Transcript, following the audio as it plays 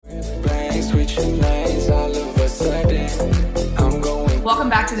Welcome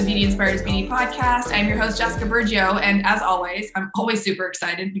back to the Beauty Inspires Beauty podcast. I'm your host, Jessica Bergio. And as always, I'm always super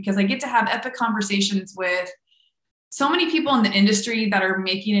excited because I get to have epic conversations with so many people in the industry that are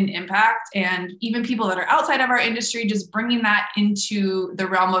making an impact, and even people that are outside of our industry, just bringing that into the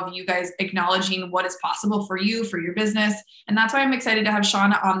realm of you guys acknowledging what is possible for you, for your business. And that's why I'm excited to have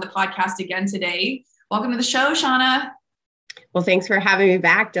Shonna on the podcast again today. Welcome to the show, Shonna. Well, thanks for having me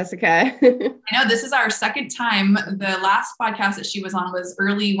back, Jessica. I know this is our second time. The last podcast that she was on was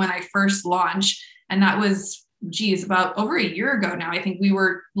early when I first launched. And that was, about over a year ago now. I think we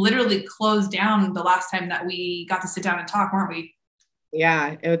were literally closed down the last time that we got to sit down and talk, weren't we?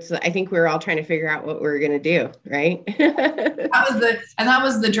 Yeah, I think we were all trying to figure out what we were going to do, right? that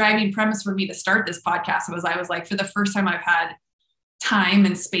was the driving premise for me to start this podcast. I was like, for the first time I've had time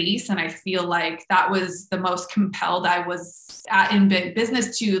and space. And I feel like that was the most compelled I was at in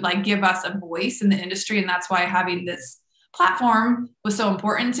business to like give us a voice in the industry. And that's why having this platform was so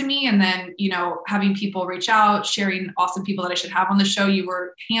important to me. And then, having people reach out, sharing awesome people that I should have on the show. You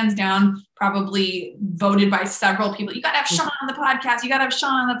were hands down probably voted by several people. You got to have Shonna on the podcast. You got to have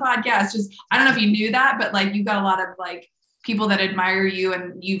Shonna on the podcast. Just, I don't know if you knew that, but like you got a lot of like people that admire you,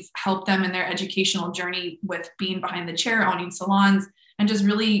 and you've helped them in their educational journey with being behind the chair, owning salons, and just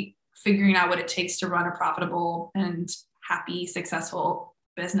really figuring out what it takes to run a profitable and happy, successful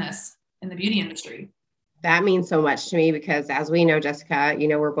business in the beauty industry. That means so much to me because, as we know, Jessica,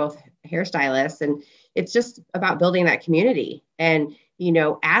 we're both hairstylists, and it's just about building that community. And,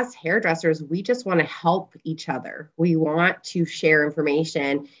 as hairdressers, we just want to help each other. We want to share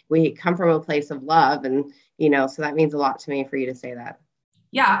information. We come from a place of love. And, so that means a lot to me for you to say that.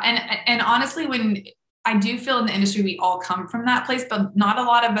 Yeah. And honestly, when I do feel in the industry, we all come from that place, but not a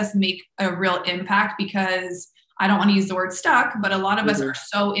lot of us make a real impact because I don't want to use the word stuck, but a lot of us are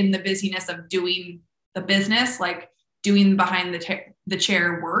so in the busyness of doing the business, like doing behind the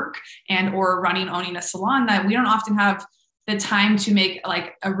chair work and or owning a salon, that we don't often have the time to make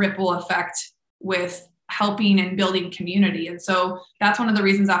like a ripple effect with helping and building community. And so that's one of the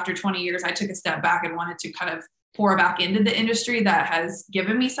reasons after 20 years, I took a step back and wanted to kind of pour back into the industry that has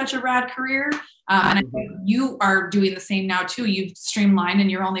given me such a rad career. And I think you are doing the same now too. You've streamlined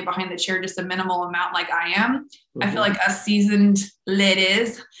and you're only behind the chair just a minimal amount like I am. I feel like us seasoned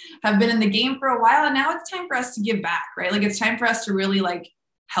ladies have been in the game for a while, and now it's time for us to give back, right? Like it's time for us to really like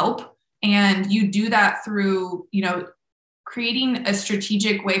help. And you do that through, creating a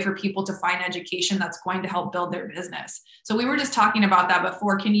strategic way for people to find education that's going to help build their business. So we were just talking about that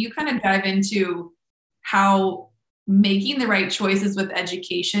before. Can you kind of dive into how making the right choices with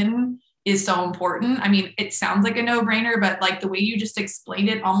education is so important? I mean, it sounds like a no-brainer, but like the way you just explained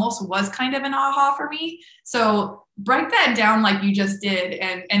it almost was kind of an aha for me. So break that down like you just did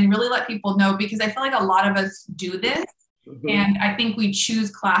and really let people know, because I feel like a lot of us do this. And I think we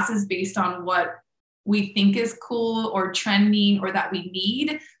choose classes based on what we think is cool or trending or that we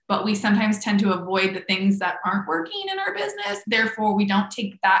need, but we sometimes tend to avoid the things that aren't working in our business. Therefore, we don't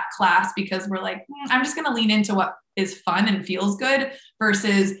take that class because we're like, I'm just going to lean into what is fun and feels good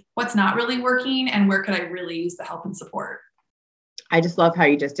versus what's not really working and where could I really use the help and support. I just love how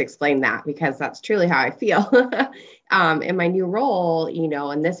you just explained that, because that's truly how I feel in my new role,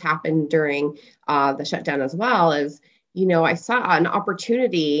 and this happened during the shutdown as well, is, I saw an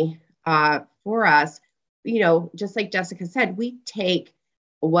opportunity for us, just like Jessica said, we take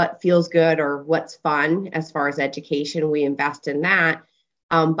what feels good or what's fun as far as education, we invest in that.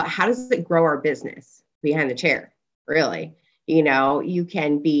 But how does it grow our business behind the chair? Really, you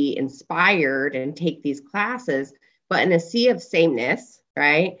can be inspired and take these classes, but in a sea of sameness,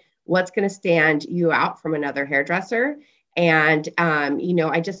 right? What's going to stand you out from another hairdresser? And,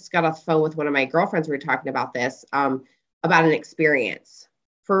 I just got off the phone with one of my girlfriends. We were talking about this, about an experience.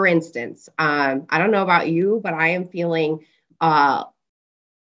 For instance, I don't know about you, but I am feeling not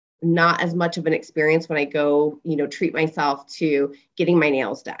as much of an experience when I go, treat myself to getting my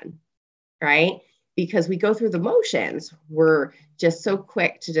nails done, right? Because we go through the motions. We're just so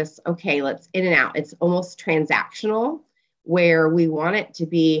quick to just, okay, let's in and out. It's almost transactional, where we want it to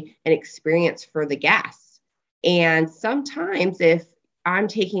be an experience for the guests. And sometimes if I'm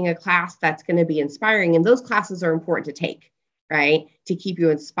taking a class that's going to be inspiring, and those classes are important to take, right? To keep you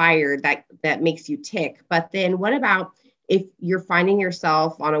inspired, that makes you tick. But then what about if you're finding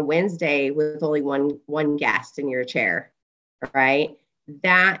yourself on a Wednesday with only one guest in your chair, right?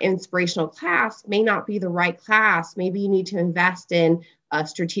 That inspirational class may not be the right class. Maybe you need to invest in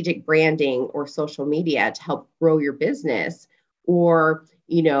strategic branding or social media to help grow your business. Or,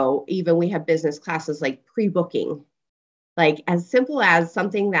 even we have business classes like pre-booking, like as simple as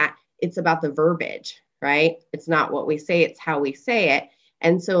something that it's about the verbiage, right? It's not what we say, it's how we say it.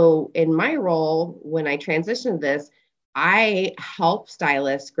 And so in my role, when I transitioned this, I help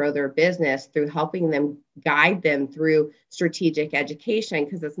stylists grow their business through helping them, guide them through strategic education,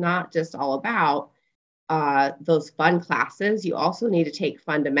 because it's not just all about those fun classes. You also need to take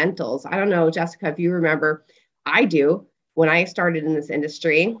fundamentals. I don't know, Jessica, if you remember, I do. When I started in this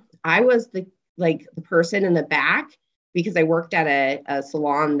industry, I was the person in the back, because I worked at a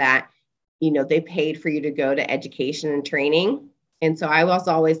salon that, they paid for you to go to education and training. And so I was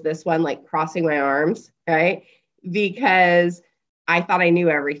always this one, like crossing my arms, right? Because I thought I knew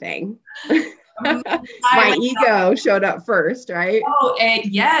everything. My ego showed up first, right? Oh,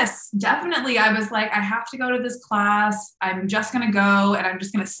 yes, definitely. I was like, I have to go to this class. I'm just going to go and I'm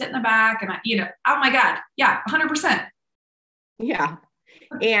just going to sit in the back and oh my God. Yeah, 100%. Yeah.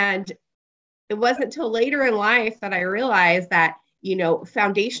 And it wasn't until later in life that I realized that,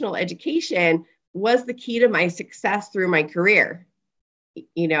 foundational education was the key to my success through my career.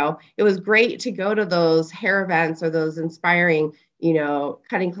 It was great to go to those hair events or those inspiring,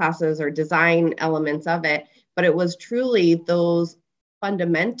 cutting classes or design elements of it. But it was truly those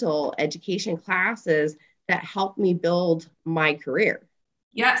fundamental education classes that helped me build my career.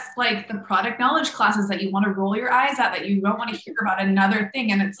 Yes, like the product knowledge classes that you want to roll your eyes at, that you don't want to hear about another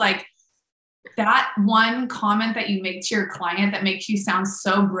thing. And it's like, that one comment that you make to your client that makes you sound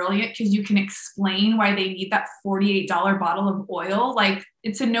so brilliant because you can explain why they need that $48 bottle of oil. Like,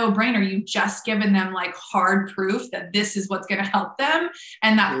 it's a no-brainer. You've just given them like hard proof that this is what's going to help them.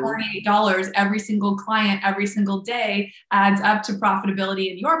 And that $48 every single client, every single day adds up to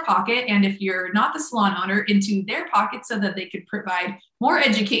profitability in your pocket. And if you're not the salon owner, into their pocket, so that they could provide more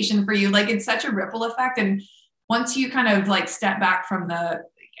education for you. Like, it's such a ripple effect. And once you kind of like step back from the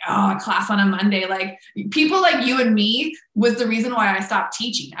class on a Monday, like people like you and me was the reason why I stopped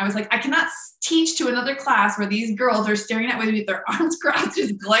teaching. I was like, I cannot teach to another class where these girls are staring at me with their arms crossed,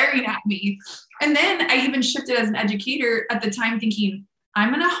 just glaring at me. And then I even shifted as an educator at the time, thinking, I'm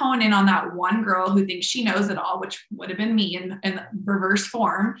going to hone in on that one girl who thinks she knows it all, which would have been me in reverse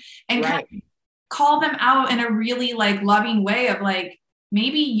form, and kind of call them out in a really like loving way of like,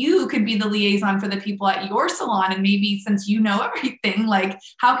 maybe you could be the liaison for the people at your salon. And maybe since you know everything, like,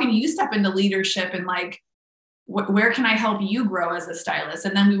 how can you step into leadership and like, where can I help you grow as a stylist?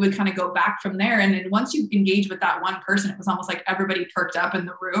 And then we would kind of go back from there. And then once you engage with that one person, it was almost like everybody perked up in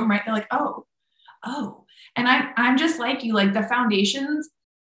the room, right? They're like, oh. And I'm just like you, like the foundations,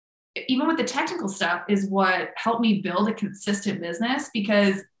 even with the technical stuff, is what helped me build a consistent business.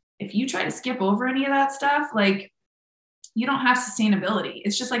 Because if you try to skip over any of that stuff, like, you don't have sustainability.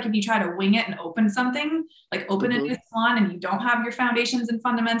 It's just like if you try to wing it and open something, like open a new salon, and you don't have your foundations and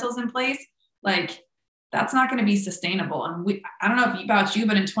fundamentals in place, like that's not going to be sustainable. And I don't know about you,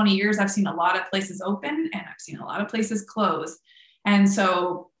 but in 20 years, I've seen a lot of places open and I've seen a lot of places close. And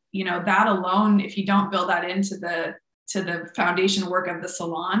so, that alone, if you don't build that into the foundation work of the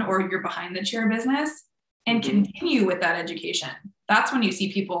salon or your behind the chair business and continue with that education, that's when you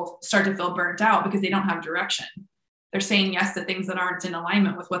see people start to feel burnt out because they don't have direction. They're saying yes to things that aren't in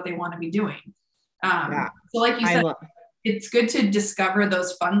alignment with what they want to be doing. So like you said, it's good to discover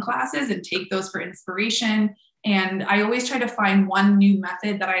those fun classes and take those for inspiration. And I always try to find one new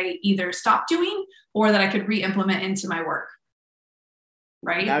method that I either stopped doing or that I could re-implement into my work.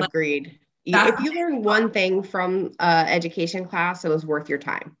 Right? Agreed. If you learn one thing from education class, it was worth your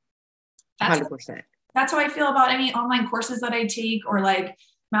time. 100%. That's how I feel about any online courses that I take or like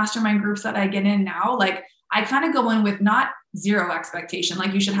mastermind groups that I get in now. Like, I kind of go in with not zero expectation,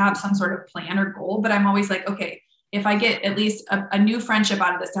 like you should have some sort of plan or goal, but I'm always like, okay, if I get at least a new friendship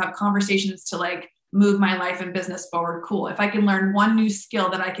out of this, to have conversations to like move my life and business forward, cool. If I can learn one new skill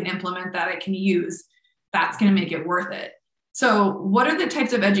that I can implement, that I can use, that's going to make it worth it. So what are the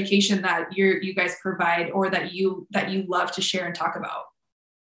types of education that you guys provide, or that you love to share and talk about?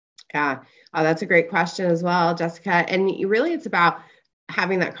 Yeah, that's a great question as well, Jessica. And really, it's about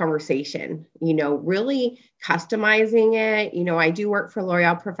having that conversation, really customizing it. I do work for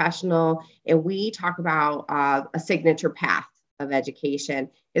L'Oreal Professional, and we talk about a signature path of education.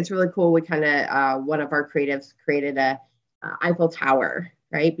 It's really cool. We kind of, one of our creatives created a Eiffel Tower,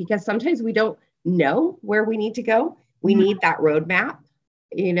 right? Because sometimes we don't know where we need to go. We need that roadmap,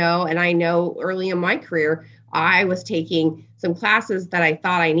 and I know early in my career, I was taking some classes that I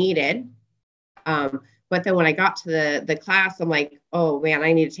thought I needed. But then when I got to the class, I'm like, oh man,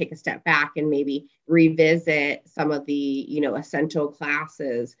 I need to take a step back and maybe revisit some of the, essential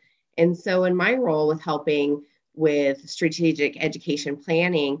classes. And so in my role with helping with strategic education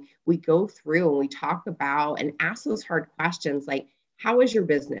planning, we go through and we talk about and ask those hard questions like, how is your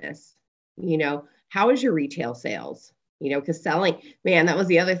business? How is your retail sales? Because selling, man, that was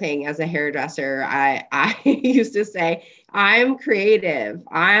the other thing as a hairdresser. I used to say, I'm creative.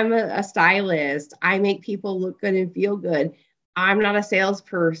 I'm a stylist. I make people look good and feel good. I'm not a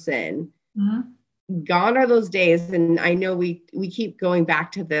salesperson. Mm-hmm. Gone are those days. And I know we keep going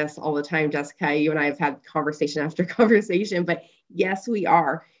back to this all the time, Jessica. You and I have had conversation after conversation, but yes, we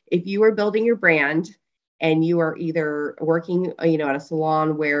are. If you are building your brand and you are either working, at a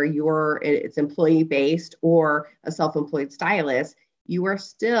salon where it's employee based or a self-employed stylist, you are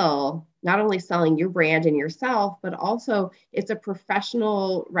still not only selling your brand and yourself, but also it's a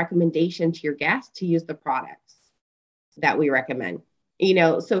professional recommendation to your guests to use the products that we recommend.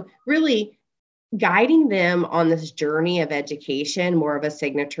 So really guiding them on this journey of education, more of a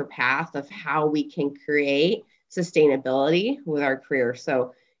signature path of how we can create sustainability with our career.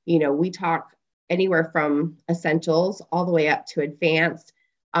 So, we talk anywhere from essentials all the way up to advanced,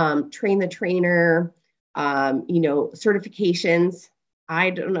 train the trainer, certifications. I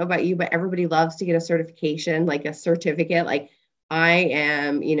don't know about you, but everybody loves to get a certification, like a certificate, like I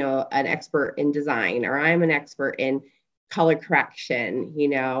am, an expert in design, or I'm an expert in color correction,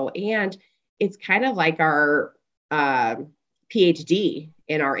 and it's kind of like our PhD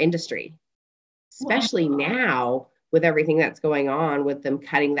in our industry, especially now with everything that's going on with them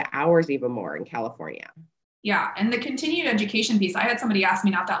cutting the hours even more in California. Yeah. And the continued education piece, I had somebody ask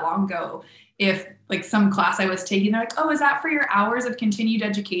me not that long ago if like some class I was taking, they're like, oh, is that for your hours of continued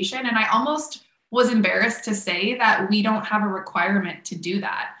education? And I almost was embarrassed to say that we don't have a requirement to do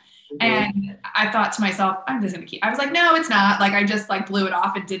that. Mm-hmm. And I thought to myself, I'm just going to keep, I was like, no, it's not. Like, I just like blew it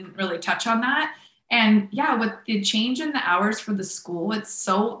off and didn't really touch on that. And yeah, with the change in the hours for the school, it's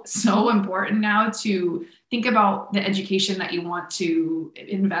so important now to think about the education that you want to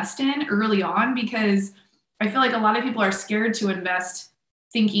invest in early on, because I feel like a lot of people are scared to invest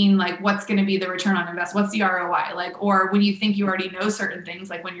thinking like, what's going to be the return on invest? What's the ROI? Like, or when you think you already know certain things,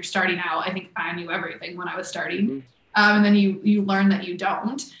 like when you're starting out, I think I knew everything when I was starting. Mm-hmm. And then you learn that you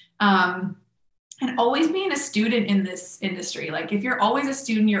don't. And always being a student in this industry. Like if you're always a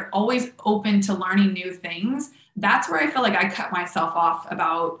student, you're always open to learning new things. That's where I feel like I cut myself off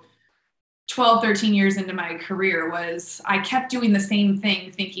about 12, 13 years into my career. Was I kept doing the same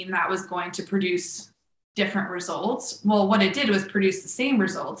thing thinking that was going to produce different results. Well, what it did was produce the same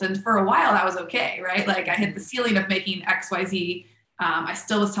results. And for a while that was okay, right? Like I hit the ceiling of making XYZ. I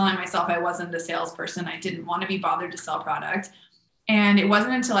still was telling myself I wasn't a salesperson. I didn't want to be bothered to sell product. And it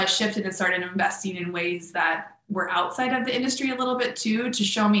wasn't until I shifted and started investing in ways that were outside of the industry a little bit too, to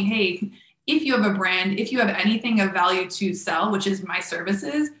show me, hey, if you have a brand, if you have anything of value to sell, which is my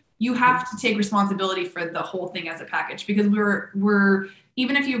services, you have to take responsibility for the whole thing as a package, because we're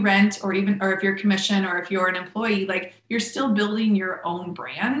even if you rent or if you're commission or if you're an employee, like you're still building your own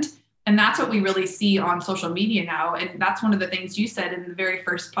brand. And that's what we really see on social media now. And that's one of the things you said in the very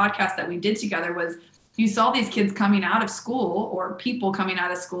first podcast that we did together was you saw these kids coming out of school or people coming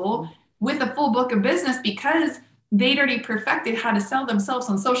out of school with a full book of business because they'd already perfected how to sell themselves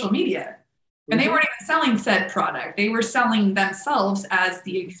on social media. And they weren't even selling said product. They were selling themselves as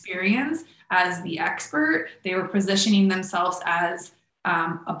the experience, as the expert. They were positioning themselves as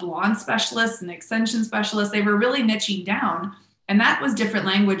a blonde specialist, an extension specialist. They were really niching down. And that was different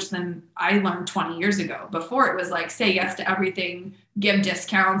language than I learned 20 years ago. Before it was like, say yes to everything, give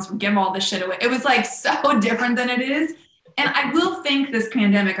discounts, give all this shit away. It was like so different than it is. And I will think this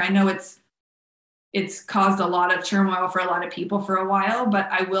pandemic, I know it's caused a lot of turmoil for a lot of people for a while, but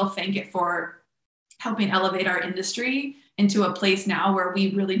I will thank it for helping elevate our industry into a place now where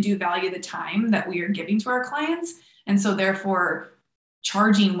we really do value the time that we are giving to our clients. And so therefore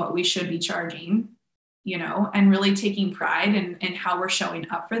charging what we should be charging, and really taking pride in how we're showing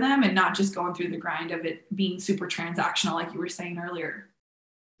up for them and not just going through the grind of it being super transactional, like you were saying earlier.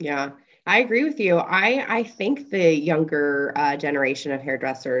 Yeah, I agree with you. I thank the younger generation of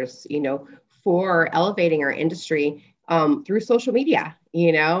hairdressers, for elevating our industry through social media.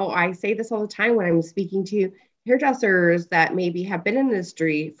 I say this all the time when I'm speaking to hairdressers that maybe have been in the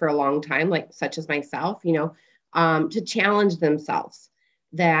industry for a long time, like such as myself, to challenge themselves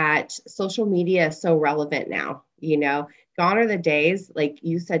that social media is so relevant now. Gone are the days, like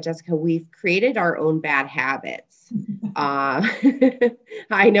you said, Jessica, we've created our own bad habits.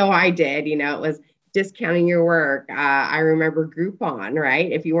 I know I did, it was discounting your work. I remember Groupon, right?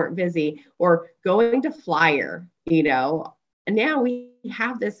 If you weren't busy, or going to Flyer, and now we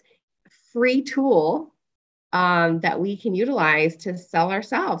have this free tool that we can utilize to sell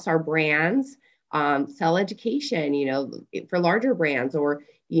ourselves, our brands, sell education, for larger brands, or,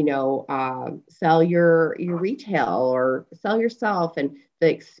 sell your retail or sell yourself and the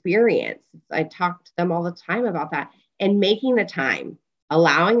experience. I talk to them all the time about that, and making the time,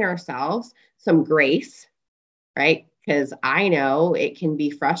 allowing ourselves some grace, right? Because I know it can be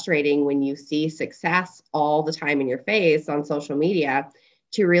frustrating when you see success all the time in your face on social media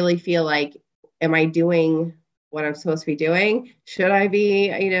to really feel like, am I doing what I'm supposed to be doing? Should I be,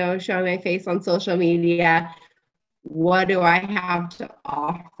 showing my face on social media? What do I have to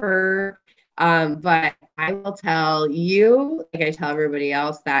offer? But I will tell you, like I tell everybody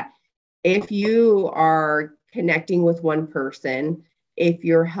else, that if you are connecting with one person, if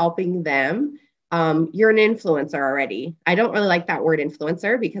you're helping them, you're an influencer already. I don't really like that word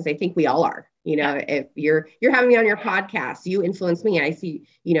influencer because I think we all are. If you're having me on your podcast, you influence me. I see,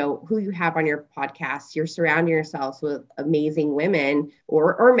 who you have on your podcast. You're surrounding yourselves with amazing women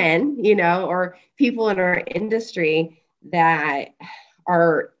or men, or people in our industry that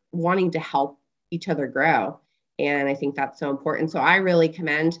are wanting to help each other grow. And I think that's so important. So I really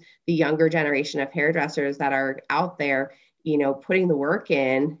commend the younger generation of hairdressers that are out there, putting the work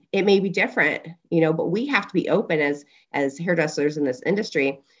in. It may be different, but we have to be open as hairdressers in this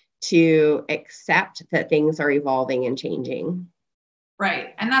industry to accept that things are evolving and changing.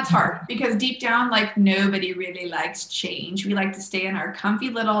 Right. And that's hard because deep down, like nobody really likes change. We like to stay in our comfy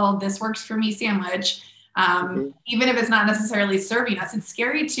little, this works for me sandwich. Even if it's not necessarily serving us, it's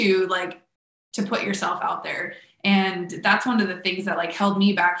scary to put yourself out there. And that's one of the things that like held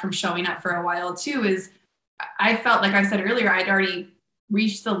me back from showing up for a while too, is I felt like I said earlier, I'd already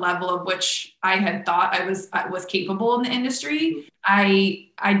reached the level of which I had thought I was capable in the industry. I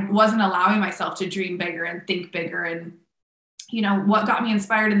wasn't allowing myself to dream bigger and think bigger. And, what got me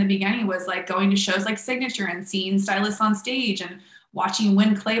inspired in the beginning was like going to shows like Signature and seeing stylists on stage and watching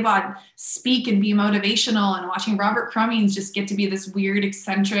Win Claybot speak and be motivational, and watching Robert Crumings just get to be this weird,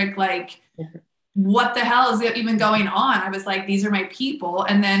 eccentric, like, what the hell is even going on? I was like, these are my people.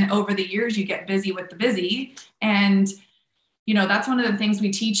 And then over the years, you get busy with the busy. And, that's one of the things we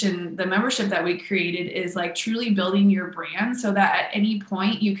teach in the membership that we created is like truly building your brand so that at any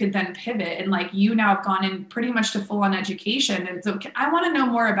point you could then pivot. And like you now have gone in pretty much to full on education. And so I want to know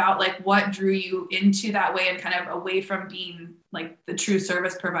more about like what drew you into that way and kind of away from being like the true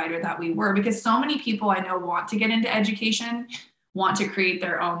service provider that we were, because so many people I know want to get into education, want to create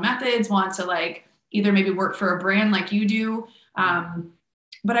their own methods, want to like either maybe work for a brand like you do.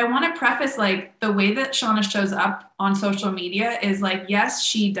 But I want to preface like the way that Shonna shows up on social media is like, yes,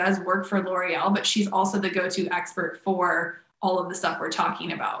 she does work for L'Oreal, but she's also the go-to expert for all of the stuff we're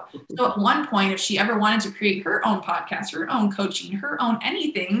talking about. So at one point, if she ever wanted to create her own podcast, her own coaching, her own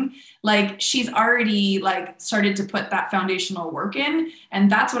anything, like she's already like started to put that foundational work in.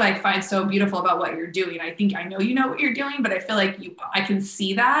 And that's what I find so beautiful about what you're doing. I think I know you know what you're doing, but I feel like I can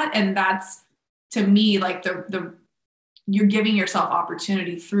see that. And that's to me, like you're giving yourself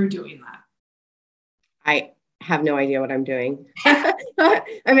opportunity through doing that. I have no idea what I'm doing. I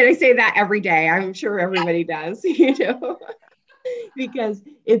mean, I say that every day. I'm sure everybody does, because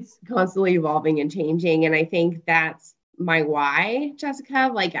it's constantly evolving and changing. And I think that's my why, Jessica.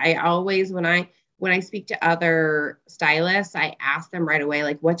 Like I always, when I speak to other stylists, I ask them right away,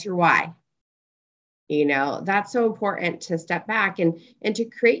 like, what's your why? That's so important to step back and to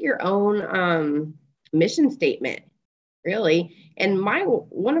create your own mission statement. Really. And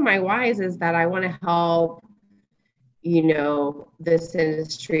one of my whys is that I want to help, this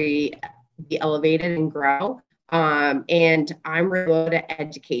industry be elevated and grow. And I'm really good at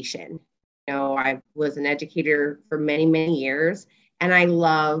education. I was an educator for many, many years, and I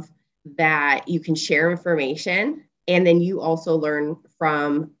love that you can share information and then you also learn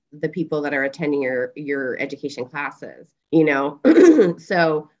from the people that are attending your education classes,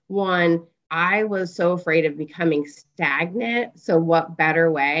 So one, I was so afraid of becoming stagnant. So what better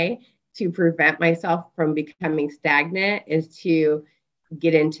way to prevent myself from becoming stagnant is to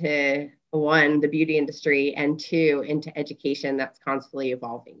get into one, the beauty industry, and two, into education that's constantly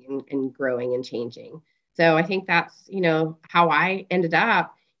evolving and growing and changing. So I think that's, how I ended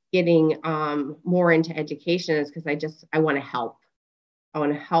up getting more into education is because I want to help. I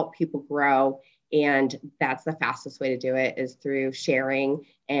want to help people grow. And that's the fastest way to do it is through sharing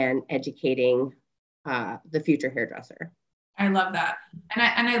and educating the future hairdresser. I love that.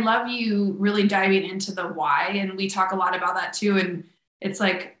 And I love you really diving into the why. And we talk a lot about that too. And it's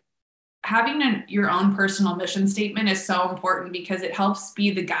like having your own personal mission statement is so important because it helps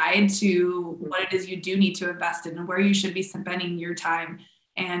be the guide to what it is you do need to invest in and where you should be spending your time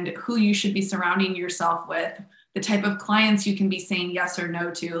and who you should be surrounding yourself with, the type of clients you can be saying yes or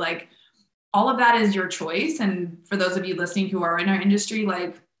no to. Like, all of that is your choice. And for those of you listening who are in our industry,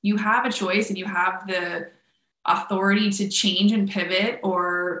 like you have a choice and you have the authority to change and pivot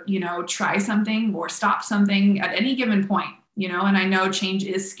or, you know, try something or stop something at any given point, you know, and I know change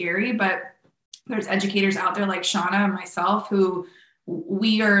is scary, but there's educators out there like Shonna and myself who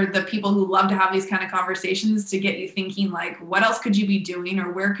we are the people who love to have these kind of conversations to get you thinking like, what else could you be doing?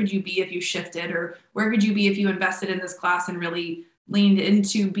 Or where could you be if you shifted? Or where could you be if you invested in this class and really leaned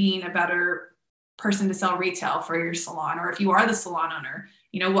into being a better person to sell retail for your salon? Or if you are the salon owner,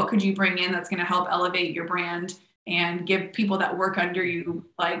 you know, what could you bring in that's going to help elevate your brand and give people that work under you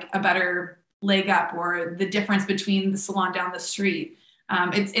like a better leg up or the difference between the salon down the street?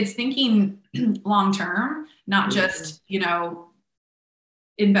 It's thinking long term, not just, you know,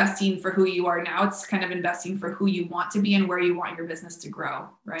 investing for who you are now. It's kind of investing for who you want to be and where you want your business to grow,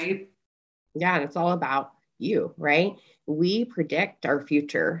 right? Yeah, and it's all about you, right? We predict our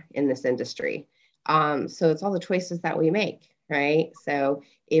future in this industry. So it's all the choices that we make, right? So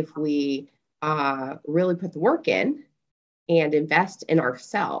if we really put the work in and invest in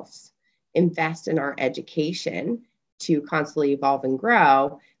ourselves, invest in our education to constantly evolve and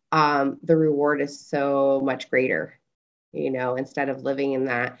grow, the reward is so much greater, you know, instead of living in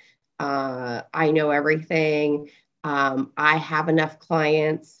that, I know everything, I have enough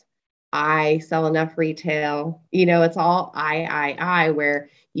clients, I sell enough retail, you know, it's all where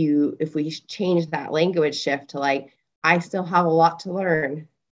if we change that language shift to like, I still have a lot to learn,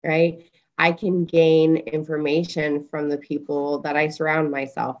 right? I can gain information from the people that I surround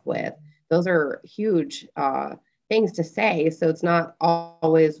myself with. Those are huge things to say. So it's not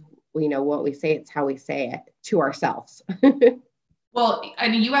always, you know, what we say, it's how we say it to ourselves. Well, I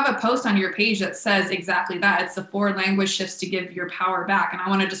mean, you have a post on your page that says exactly that. It's the 4 language shifts to give your power back. And I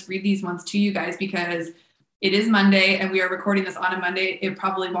want to just read these ones to you guys because it is Monday and we are recording this on a Monday. It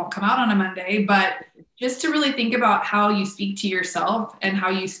probably won't come out on a Monday, but just to really think about how you speak to yourself and how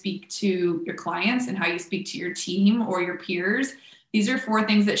you speak to your clients and how you speak to your team or your peers. These are 4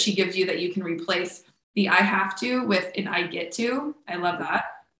 things that she gives you that you can replace the I have to with an I get to. I love that.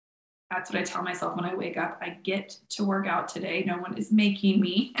 That's what I tell myself when I wake up. I get to work out today. No one is making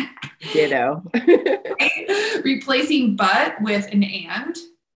me. Ditto. Replacing but with an and.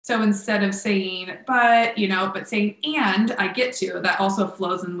 So instead of saying but, you know, but saying and I get to, that also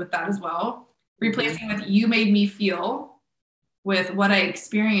flows in with that as well. Replacing with you made me feel with what I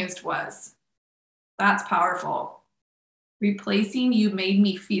experienced was. That's powerful. Replacing you made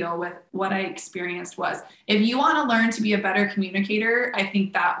me feel with what I experienced was. If you want to learn to be a better communicator, I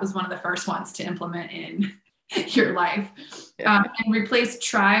think that was one of the first ones to implement in your life. And replace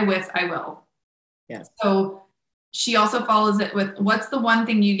try with I will. Yes. So she also follows it with what's the one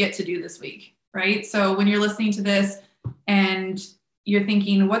thing you get to do this week, right? So when you're listening to this and you're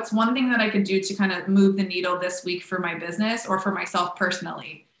thinking, what's one thing that I could do to kind of move the needle this week for my business or for myself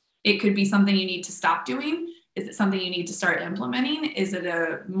personally? It could be something you need to stop doing. Is it something you need to start implementing? Is it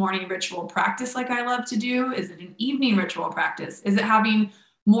a morning ritual practice like I love to do? Is it an evening ritual practice? Is it having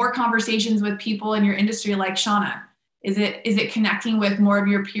more conversations with people in your industry like Shonna? Is it connecting with more of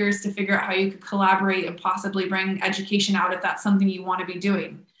your peers to figure out how you could collaborate and possibly bring education out if that's something you want to be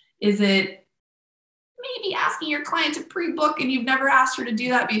doing? Is it maybe asking your client to pre-book and you've never asked her to do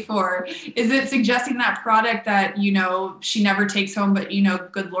that before? Is it suggesting that product that, you know, she never takes home, but, you know,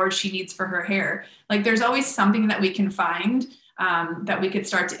 good Lord, she needs for her hair? Like there's always something that we can find that we could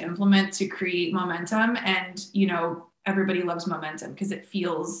start to implement to create momentum. And, you know, everybody loves momentum because it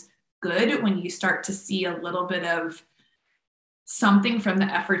feels good when you start to see a little bit of something from the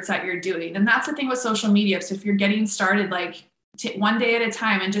efforts that you're doing. And that's the thing with social media. So if you're getting started, like one day at a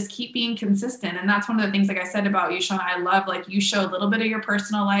time and just keep being consistent. And that's one of the things, like I said about you, Shonna, I love, like you show a little bit of your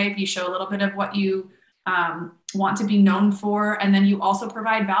personal life, you show a little bit of what you want to be known for. And then you also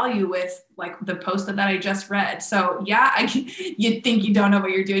provide value with like the post that I just read. So yeah, you think you don't know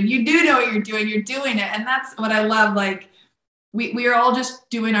what you're doing. You do know what you're doing. You're doing it. And that's what I love. Like we are all just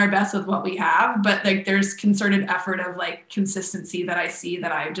doing our best with what we have, but like there's concerted effort of like consistency that I see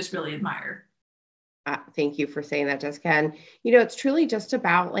that I just really admire. Thank you for saying that, Jessica. And, you know, it's truly just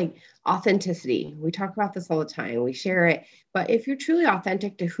about like authenticity. We talk about this all the time. We share it. But if you're truly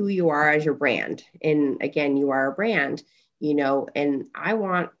authentic to who you are as your brand, and again, you are a brand, you know, and I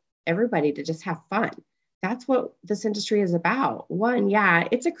want everybody to just have fun. That's what this industry is about. One, yeah,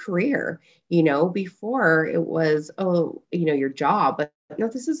 it's a career, you know, before it was, oh, you know, your job. But no,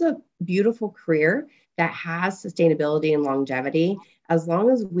 this is a beautiful career that has sustainability and longevity. As long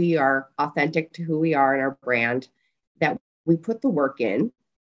as we are authentic to who we are in our brand, that we put the work in,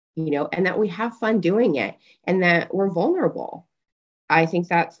 you know, and that we have fun doing it and that we're vulnerable. I think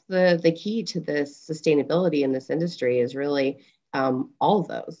that's the key to this sustainability in this industry is really all of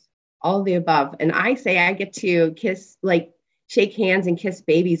those, all of the above. And I say I get to shake hands and kiss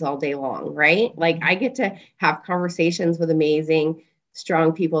babies all day long, right? Like I get to have conversations with amazing,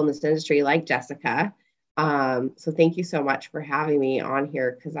 strong people in this industry like Jessica. So thank you so much for having me on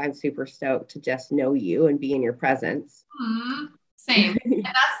here because I'm super stoked to just know you and be in your presence. Same. And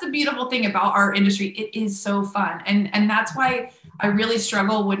that's the beautiful thing about our industry. It is so fun. And that's why I really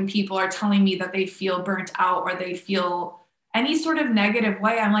struggle when people are telling me that they feel burnt out or they feel any sort of negative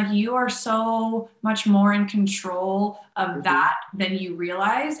way. I'm like, you are so much more in control of that than you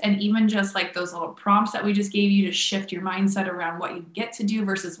realize. And even just like those little prompts that we just gave you to shift your mindset around what you get to do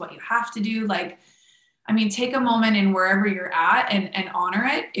versus what you have to do. Like, I mean, take a moment in wherever you're at and honor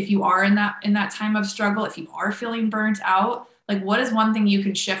it. If you are in that time of struggle, if you are feeling burnt out, like what is one thing you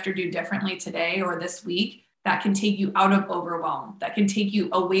can shift or do differently today or this week that can take you out of overwhelm, that can take you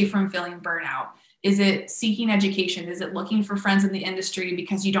away from feeling burnout? Is it seeking education? Is it looking for friends in the industry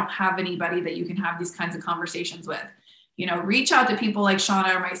because you don't have anybody that you can have these kinds of conversations with? You know, reach out to people like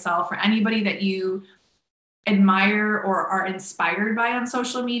Shonna or myself or anybody that you admire or are inspired by on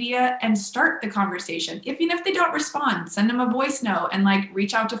social media and start the conversation. Even if they don't respond, send them a voice note and like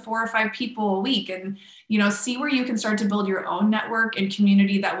reach out to 4 or 5 people a week and, you know, see where you can start to build your own network and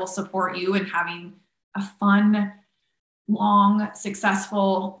community that will support you in having a fun, long,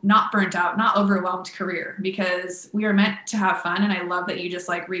 successful, not burnt out, not overwhelmed career, because we are meant to have fun. And I love that you just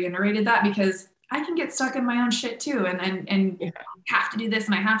like reiterated that because I can get stuck in my own shit too. And yeah. I have to do this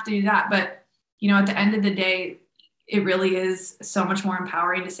and I have to do that. But you know, at the end of the day, it really is so much more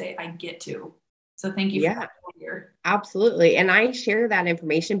empowering to say, I get to. So thank you for that here. Absolutely. And I share that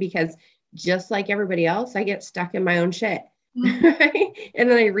information because just like everybody else, I get stuck in my own shit. Right? And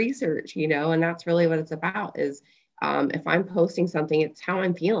then I research, you know, and that's really what it's about is if I'm posting something, it's how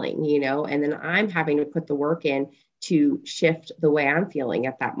I'm feeling, you know, and then I'm having to put the work in to shift the way I'm feeling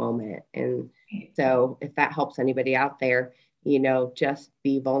at that moment. And so if that helps anybody out there, you know, just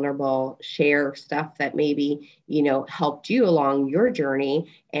be vulnerable, share stuff that maybe, you know, helped you along your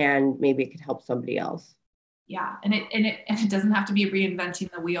journey and maybe it could help somebody else. Yeah. And it doesn't have to be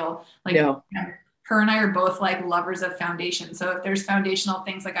reinventing the wheel. Like no. Her and I are both like lovers of foundation. So if there's foundational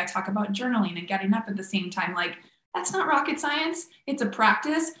things, like I talk about journaling and getting up at the same time, like that's not rocket science. It's a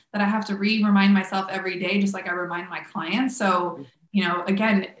practice that I have to remind myself every day, just like I remind my clients. So you know,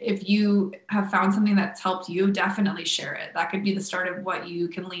 again, if you have found something that's helped you, definitely share it. That could be the start of what you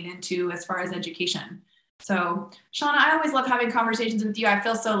can lean into as far as education. So, Shonna, I always love having conversations with you. I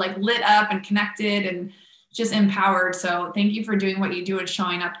feel so like lit up and connected and just empowered. So thank you for doing what you do and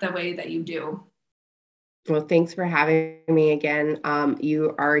showing up the way that you do. Well, thanks for having me again.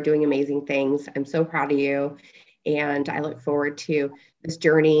 You are doing amazing things. I'm so proud of you. And I look forward to this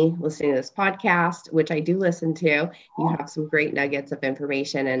journey, listening to this podcast, which I do listen to. You have some great nuggets of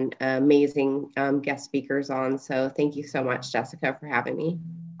information and amazing guest speakers on. So thank you so much, Jessica, for having me.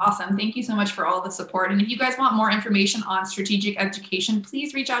 Awesome. Thank you so much for all the support. And if you guys want more information on strategic education,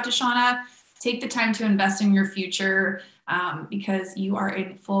 please reach out to Shonna. Take the time to invest in your future because you are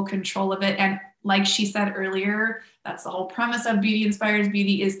in full control of it. And like she said earlier, that's the whole premise of Beauty Inspires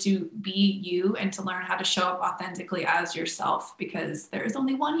Beauty is to be you and to learn how to show up authentically as yourself because there is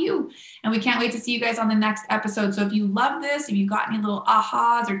only one you. And we can't wait to see you guys on the next episode. So if you love this, if you got any little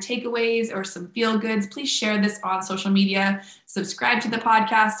ahas or takeaways or some feel goods, please share this on social media. Subscribe to the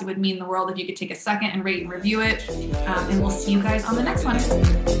podcast. It would mean the world if you could take a second and rate and review it. And we'll see you guys on the next one.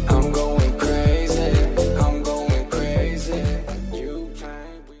 I'm going crazy.